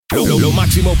Lo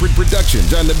Máximo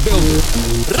Productions on the building.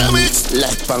 Remix, la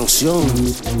expansión.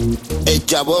 El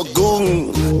Chavo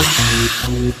Gun.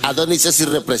 Adonis si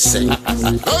representa.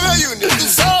 Ahora Junior, tú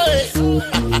sabes.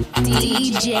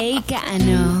 DJ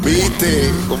Cano.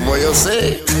 Viste, como yo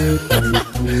sé.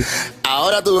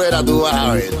 Ahora tú verás, tú vas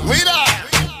a ver. Mira.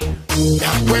 Me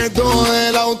acuerdo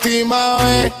de la última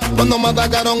vez cuando me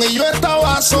atacaron y yo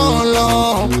estaba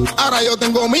solo. Ahora yo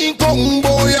tengo mi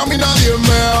combo y a mí nadie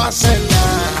me va a hacer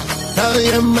nada.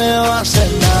 Nadie me va a hacer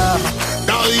nada.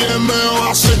 Nadie me va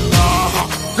a hacer nada.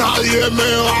 Nadie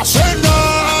me va a hacer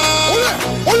nada.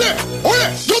 Oye,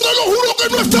 yo te lo juro que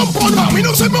no están por nada. A mí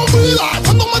no se me olvida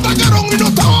cuando me atacaron y no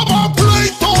estaba para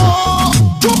pleito.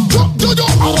 Yo,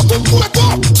 ahora estoy puesto.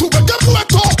 Sube que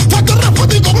puesto. Pa' que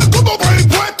respondí con el combo por el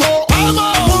puesto.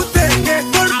 Usted que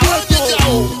estoy puesto.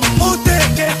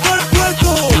 Usted que estoy puesto.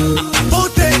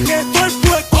 Usted que estoy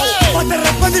puesto. Pa' te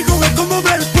respondí con el combo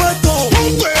por el puesto.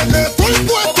 Ponte que estoy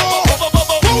puesto.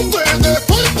 Ponte que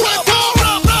estoy puesto.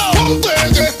 Ponte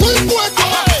que estoy puesto.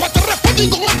 Pa' te respondí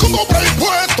con el combo por el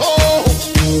puesto.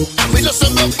 A mí no se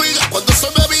me olvida cuando se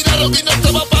me viraron y no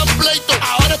estaba pa' pleito.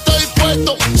 Ahora estoy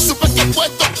puesto. Supe que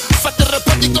puesto. Pa' te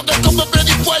respondí con el combo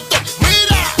predispuesto.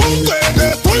 Mira. Ponte que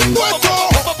estoy puesto.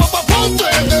 Ponte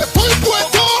que estoy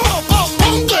puesto.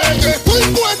 Ponte que estoy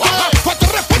puesto. Pa' te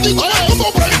respondí con el combo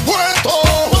predispuesto.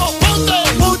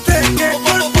 Usted que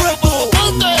estoy puesto.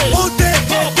 Usted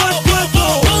que estoy puesto.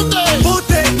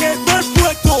 Usted que estoy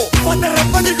puesto. Pa' te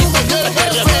respondí con el combo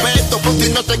predispuesto. Respeto, ponte y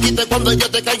no te quites cuando yo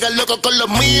te caiga loco con los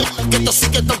míos. Que esto sí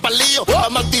que esto es palío.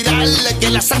 Vamos a tirarle que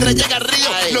la sangre llega al río.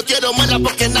 No quiero mala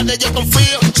porque en nadie yo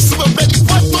confío. Sube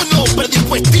predispuesto, no,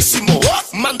 predispuestísimo.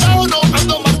 Mandado no,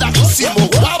 ando mandadísimo.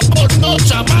 Guapo no,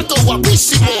 chamato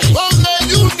guapísimo. Con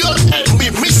el Junior, el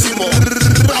mismísimo.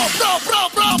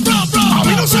 A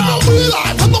mí no se me olvida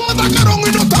cuando me atacaron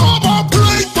y no estaba pa'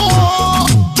 pleito.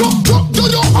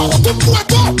 Yo, ahora estoy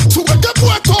puesto. Sube que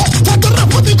puesto. Ya te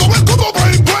respondí con el combo por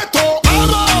el puesto.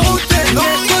 Usted que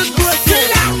estoy puesto.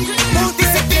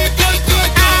 Usted que estoy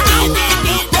puesto.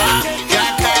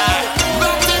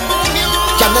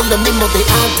 Ya no es lo mismo de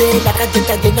antes, la calle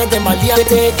está llena de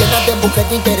maleantes, llena de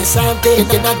mujeres interesantes,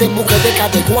 llena de mujeres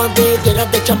cadeguantes, llena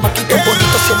de chamaquitos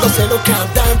bonitos siendo los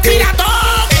cantantes.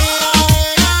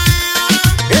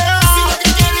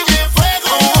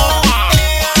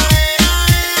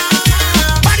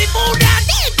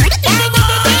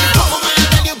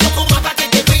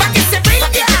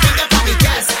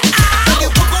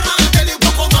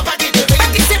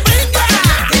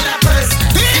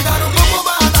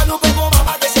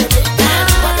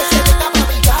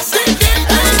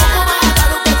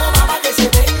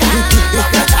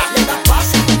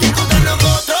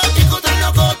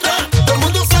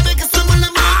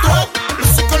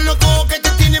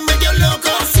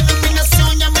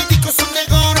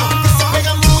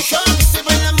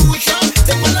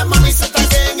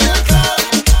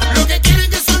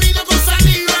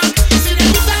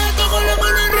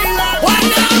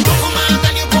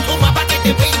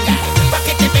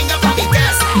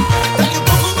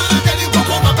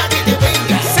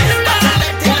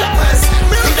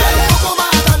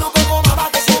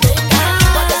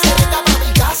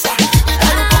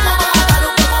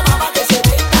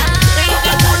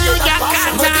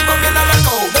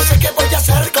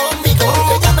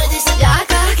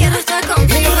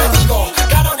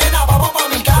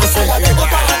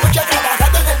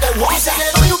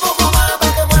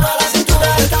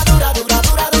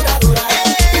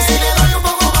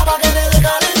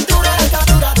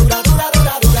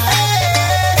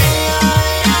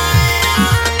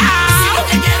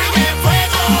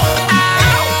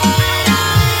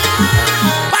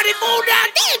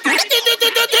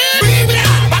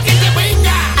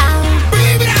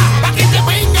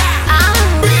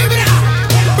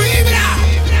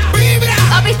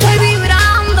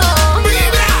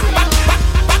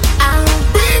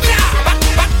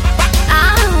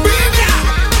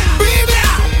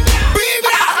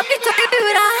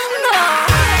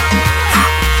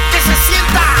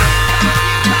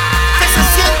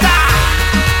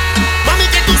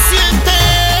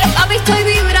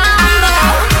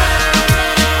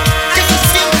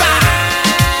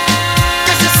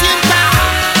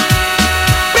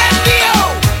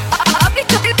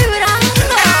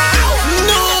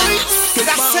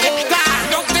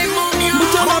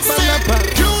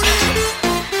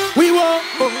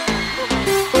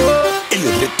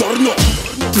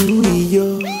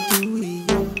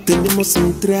 Tenemos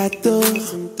un trato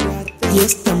y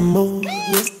estamos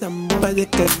pa'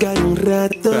 descargar un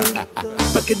rato,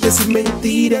 pa' que te sin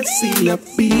mentiras si la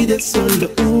pides solo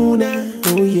una.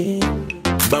 Oh yeah.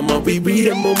 Vamos a vivir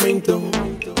el momento,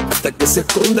 hasta que se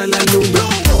esconda la luna.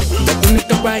 Date una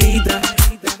escapadita,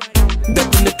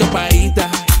 date una escapadita.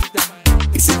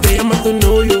 Y si te llama tu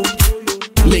novio,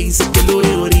 le dices que lo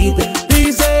ve ahorita.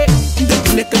 Dice,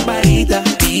 date una escapadita,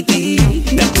 titi,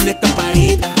 date una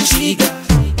escapadita, chica.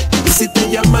 Y si te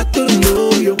llama tu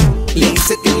novio, le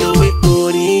dices que lo ve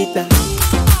ahorita.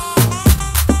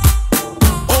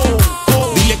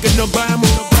 Dile que nos vamos.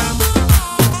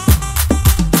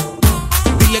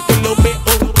 Dile que lo ve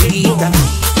ahorita.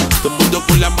 Todo el mundo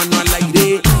con la mano al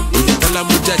aire. Y está la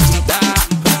muchachita.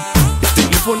 El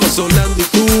teléfono sonando y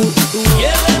tú.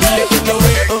 Dile que lo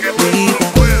ve ahorita.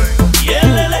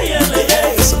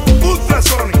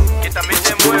 Ultrasonic, que también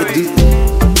se mueve.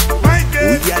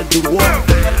 We are the one.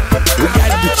 We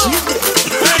are the children.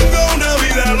 Tengo una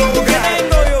vida loca,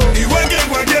 igual que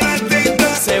cualquier artista.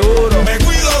 Seguro. Me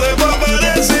cuido de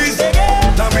paparazzi,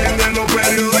 también de los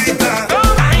periodistas.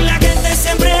 Ay, la gente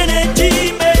siempre en el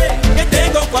chisme, que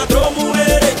tengo 4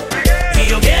 mujeres y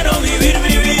yo quiero vivir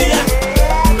mi vida,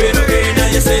 pero que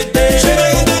nadie se entere. Si me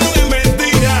contaron es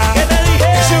mentira, ¿Qué te dije?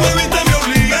 y si me viste me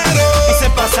obligaron. Y se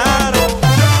pasaron.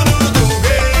 Yo no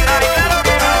toqué,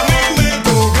 a mí me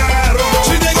tocaron.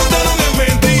 Si te contaron es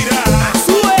mentira,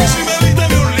 y si me viste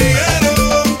me obligaron.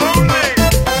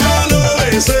 Yo no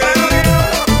besé,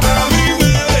 a mí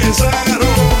me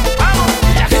besaron.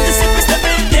 La gente siempre está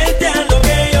pendiente a lo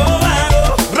que yo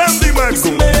hago. Randy Si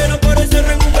Marco. me vieron por ese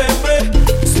rengumbembe,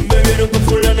 si me vieron con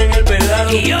fulano en el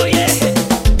pedal. Y oye,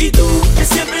 y tú que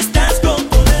siempre estás con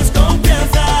tu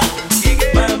desconfianza,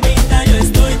 mamita, yo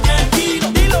estoy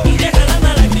tranquilo y deja la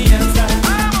mala crianza.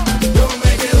 Yo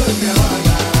me quedo en mi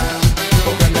Habana,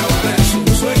 porque mi Habana es un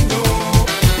sueño,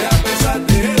 y a pesar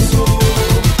de eso,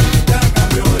 ya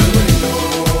cambió de dueño.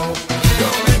 Yo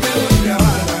me quedo en mi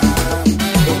Habana,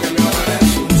 porque mi Habana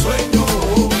es un sueño,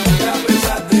 y a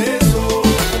pesar de eso,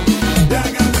 ya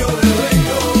cambió de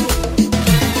dueño.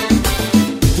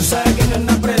 Tú sabes que no es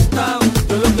nada prestado,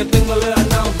 yo lo que tengo lo he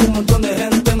ganado. Un montón de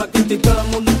gente me ha criticado, el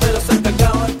mundo entero se ha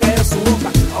encargado de caer su boca.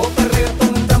 A boca de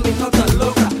reggaetón entran mis notas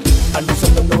locas.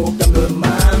 Anunciando un nuevo cambio de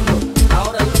mando.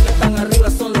 Ahora los que están arriba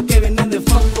son los que vienen de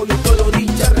fango. Yo estoy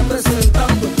orilla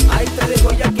representando. Ahí te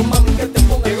dejo ya que mami que te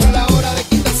ponga. Llegó la hora de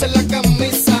quitarse la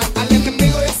camisa. Al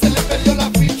enemigo ya se le perdió la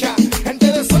ficha.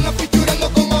 Gente de zona pichurando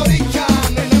como oricha.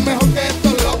 No es mejor que esto,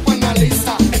 loco,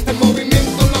 analiza. Este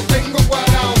movimiento lo tengo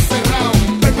cuadrado, cerrado.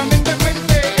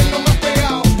 Permanentemente es lo más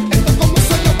pegado. Esto es como un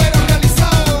sueño pero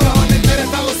realizado. La banda entera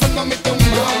está gozando a mi tumba.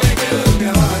 Yo me quedo en mi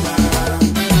Habana,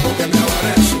 porque mi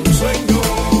Habana es un sueño,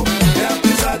 y a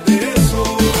pesar de eso,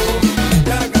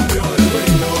 ya cambió de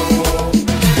dueño.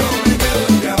 Yo me quedo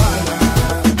en mi Habana,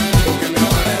 porque mi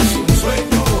Habana es un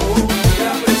sueño, y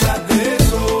a pesar de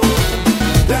eso,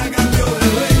 ya cambió de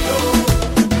dueño.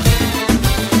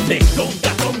 De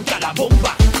tonta la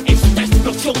bomba, esta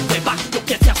explosión de bajo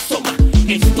que se asoma.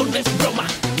 Esto no es broma,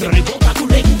 rebota tu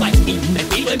lengua y me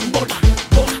miro en bola.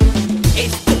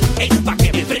 Esto es pa'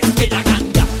 que me preste la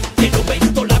ganga, que no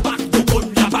vento la bando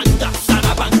con la banda,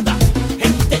 Sarabanda.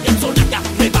 Gente de zona que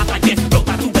arrebata y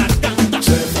explota tu garganta.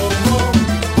 Se formó,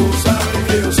 tú sabes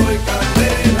que yo soy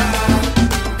candela,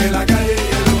 que la calle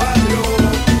y el barrio,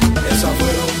 esas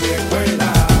fueron mi escuela.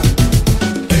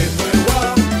 Esto es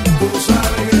guau, tú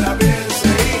sabes que la piel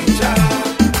se hincha,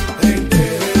 gente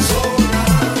de zona,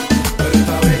 pero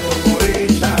esta vez con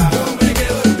gorilla. Yo me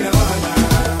quedo en mi Habana,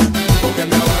 porque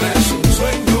mi Habana es un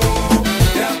sueño,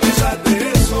 y a pesar de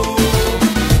eso,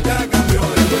 ya cambió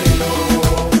de dueño.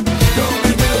 Yo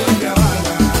me quedo en mi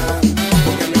Habana,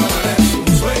 porque mi Habana es un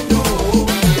sueño,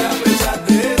 y a pesar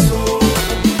de eso,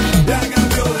 ya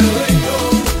cambió de dueño.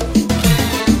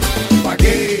 ¿Pa'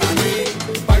 qué?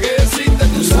 ¿Pa' qué decirte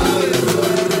tú sabes?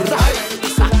 Ay,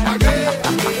 ¿pa' qué?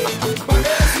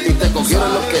 Y te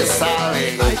cogieron los que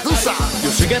saben. Tú sabes.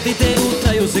 Yo sé que a ti te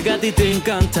gusta, yo sé que a ti te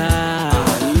encanta.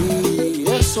 Y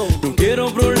eso. No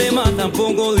quiero problemas,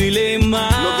 tampoco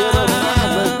dilemas. No quiero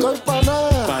nada, no estoy pa'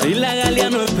 nada. Para ir la galia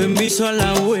no es permiso a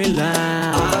la abuela.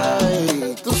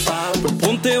 Ay, tú sabes.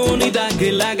 Ponte bonita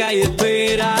que la calle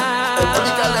espera.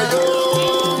 Explícale,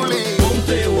 Julie.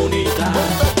 Ponte bonita,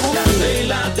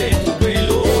 arréglate tu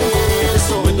pelo. Te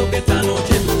prometo que esta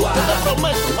noche tú vas. Te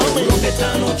prometo, mami. Juro que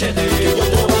esta noche te llevo.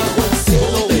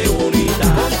 Ponte bonita,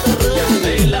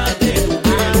 arréglate tu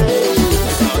pelo.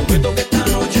 Te prometo que esta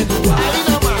noche tú vas. Ahí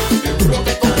nada más. Juro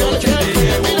que esta noche te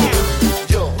llevo. Mira,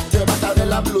 yo te bajaré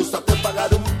la blusa, te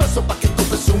pagaré un peso pa' que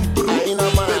compres un bru. Ahí nada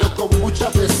más. Pero con mucha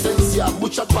presencia,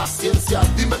 mucha paciencia.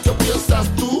 Dime qué piensas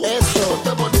tú. Eso.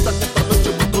 Ponte bonita que esta noche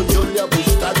busco yo le a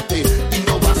buscarte. Y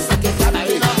no vas a quejarte.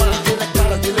 Ahí nada más. Tienes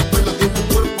cara, tienes pelo, tienes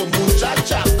cuerpo,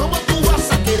 muchacha. ¿Cómo tú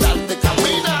vas a quedarte?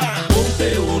 Camina.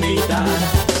 Ponte bonita,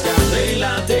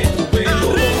 arréglate tu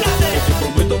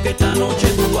noche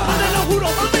tú vas.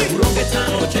 Te juro que esta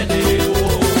noche te llevo.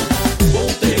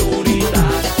 Ponte bonita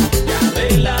y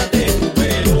arréglate tu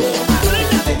pelo.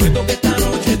 Te prometo que esta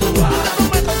noche tú vas.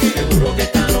 Te juro que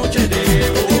esta noche te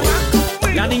llevo.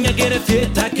 La niña quiere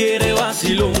fiesta, quiere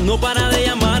vacilón. No para de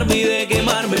llamarme y de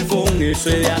quemarme el phone. Eso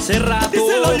es de hace rato.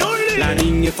 La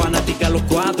niña es fanática a los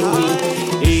 4.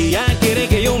 Ella quiere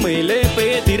que yo me le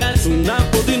pegue, tirarse una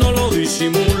foto y no lo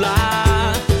disimula.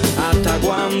 ¿Hasta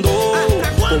cuándo?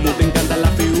 Como te encantan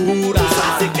las figuras.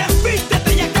 Así que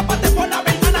vístete y escápate por la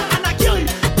ventana, Ana, que hoy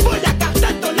voy a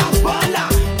gastar todas las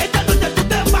balas. Esta noche tú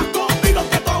te vas conmigo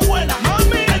que tu abuela,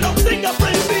 mami, me lo tenga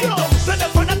prohibido. Tú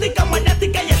eres fanática,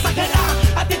 maniática y exagerada.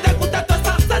 A ti te gusta toda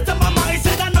esa salsa, mamá, y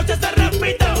si la noche se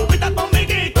repite, invita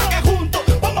conmigo que juntos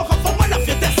vamos a formar la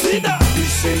fiestecita.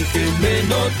 Dicen que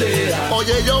menos te da.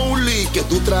 Oye, Jolie, que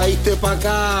tú traíste pa'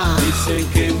 acá. Dicen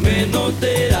que menos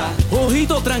te da.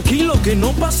 Ojito tranquilo que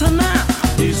no pasa nada.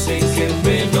 Dicen que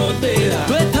menos te da.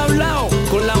 Tú estás hablado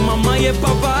con la mamá y el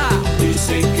papá.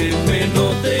 Dicen que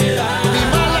menos te da. Mi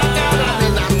mala cara,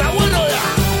 nena, está bueno ya.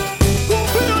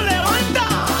 ¡Pero levanta!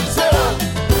 Se va.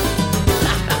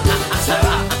 Se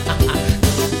va.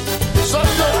 Son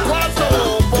los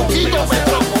 4, poquito me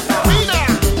troco. Mira,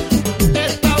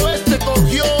 esta vez te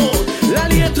cogió La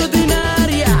liga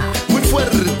extraordinaria. muy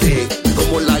fuerte,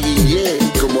 como la Guille,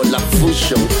 como la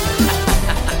Fusion.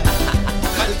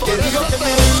 Que dijo que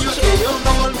me iba, que yo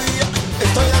no volvía.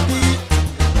 Estoy aquí,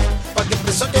 pa' que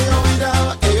pensó que yo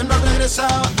miraba, que yo no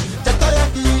regresaba. Ya estoy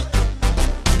aquí,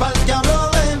 pa'l que habló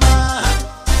de más,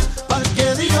 pa'l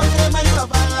que dijo que me iba a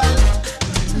pagar.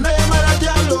 No llamar al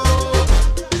diablo,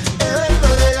 es verlo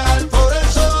legal. Por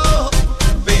eso,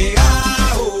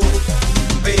 pegado,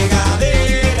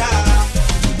 pegadera,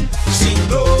 sin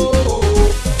globo,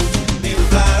 ni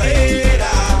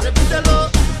pladera. Repítelo.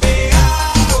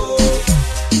 Pegado,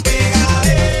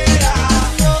 pegadera,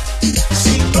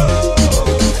 sin globo,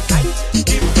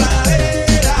 ni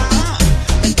pladera.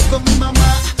 Estoy con mi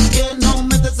mamá, que no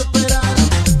me desesperara,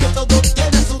 que todo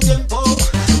tiene su tiempo.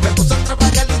 Me puse a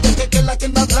trabajar y dejé que la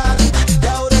tienda hablara. Y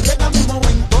ahora llega mi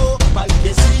momento, pa'l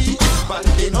que sí, pa'l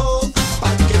que no,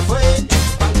 pa'l que fue,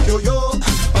 pa'l que oyó,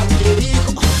 pa'l que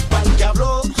dijo, pa'l que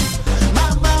habló.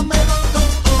 Mamá me lo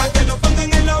contó, pa' que lo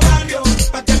pongan en los barrios,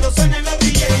 pa' que lo suenen los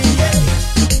DJs.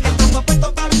 Estamos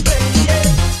puestos para el play,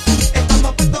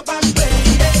 estamos puestos para el play,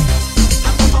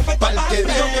 estamos puestos para el play. Pa'l que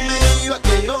dijo que me iba,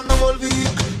 que yo no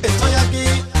volvía, estoy aquí.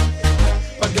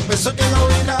 Pa'l que pensó que yo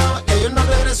viraba, que yo no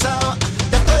regresaba,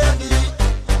 ya estoy aquí.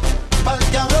 Pa'l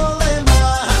que habló de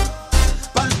más,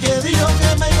 pa'l que dijo que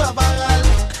me iba a pagar.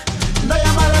 No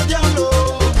llamar al diablo,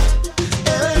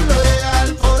 es verlo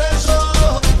legal. Por eso,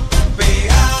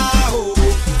 pegado,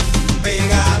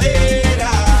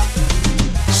 pegadera,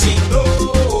 sin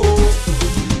globo,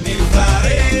 ni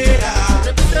pladera.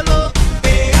 Repítelo.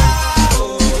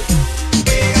 Pegado,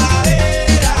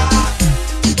 pegadera,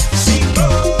 sin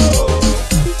globo,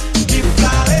 ni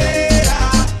pladera.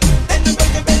 El nombre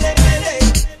que pelele,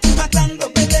 matando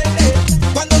pelele.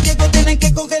 Cuando llego tienen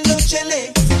que coger los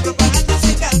cheles, sin propaganda,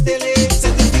 sin carteles.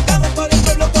 Certificado por el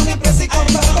pueblo con empresa y con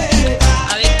papeles.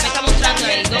 A ver, me está mostrando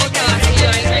ahí, dos vacío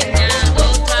ahí, reñado,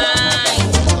 dos time.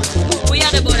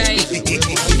 Cuídate por ahí.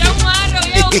 Ya un marro,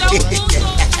 viejo, ya un punto.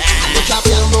 Ando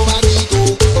chapeando manito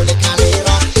por la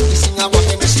escalera y sin agua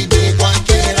que me sirve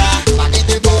cualquiera. Pa' que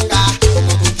te ponga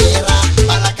como tú quieras,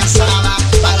 pa' la casada,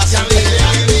 pa' la salida.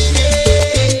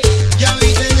 Ya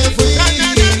viste que fui,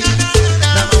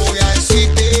 nada más voy a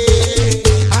decirte,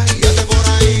 fíjate por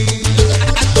ahí.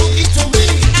 I don't need to be,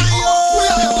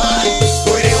 cuídate por ahí.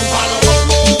 Tú eres un palo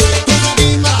bombo, tú no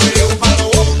misma. Tú eres un palo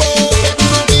bombo, tú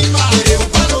no misma. Tú eres un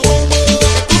palo bombo,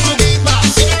 tú no misma.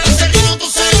 Si no eres el ritmo, tú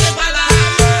sabes que pa' la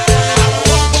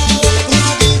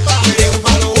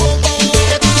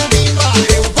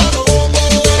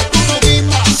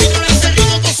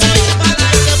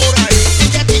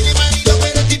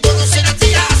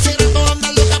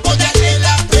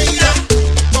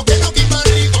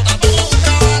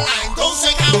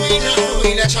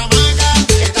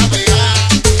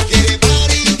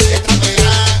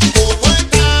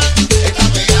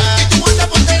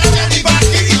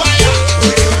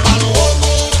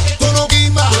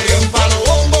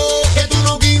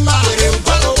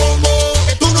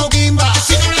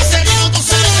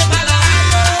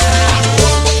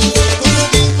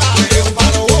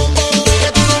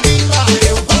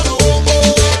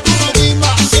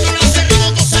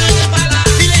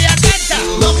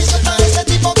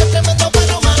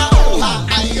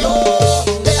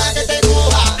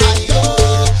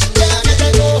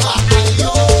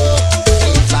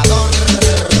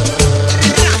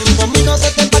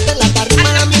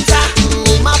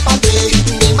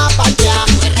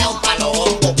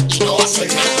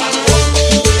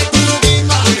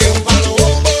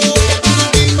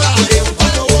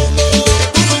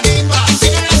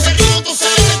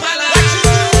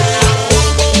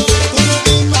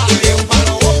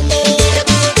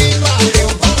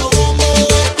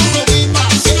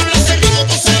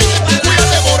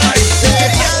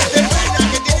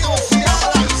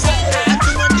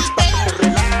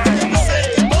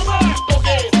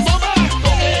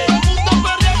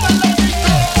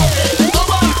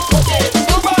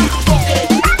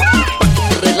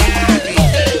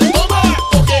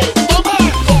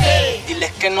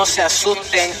se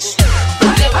asusten.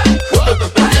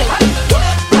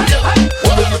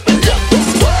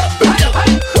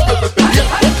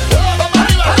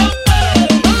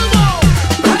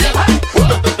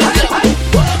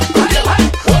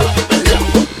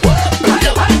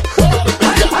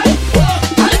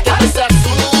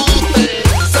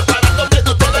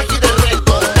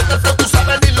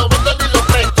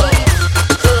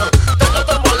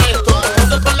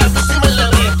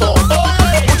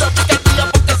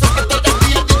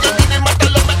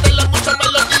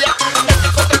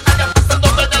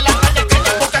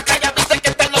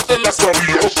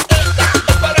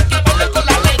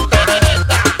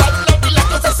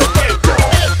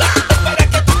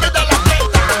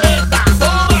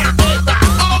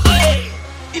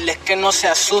 Que no se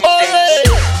asusten.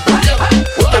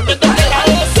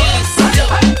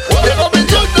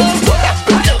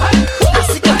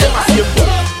 Así que toma tiempo.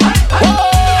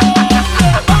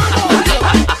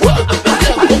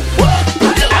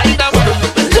 Ahí nada más.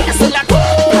 Esa es la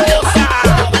cosa.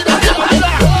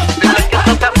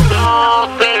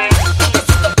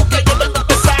 Porque yo vengo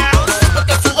pesado.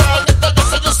 Porque sudado de todo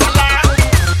soy un salado.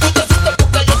 Tú te asustas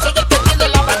porque yo soy el que tiene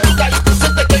la barriga. Y tú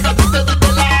sientes que yo a ti te doy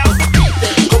de lado.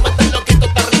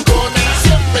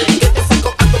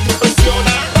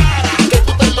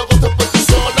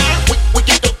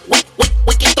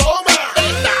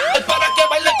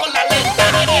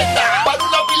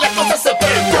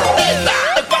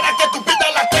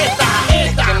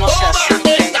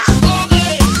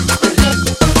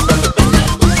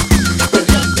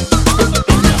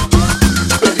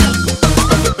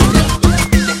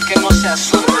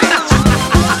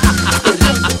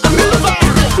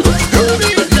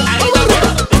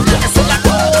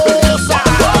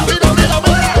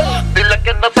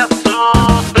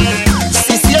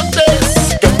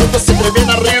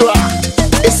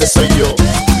 Soy yo.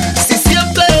 Si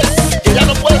sientes que ya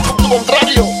no puedes con tu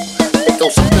contrario, el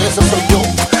causante de eso soy yo.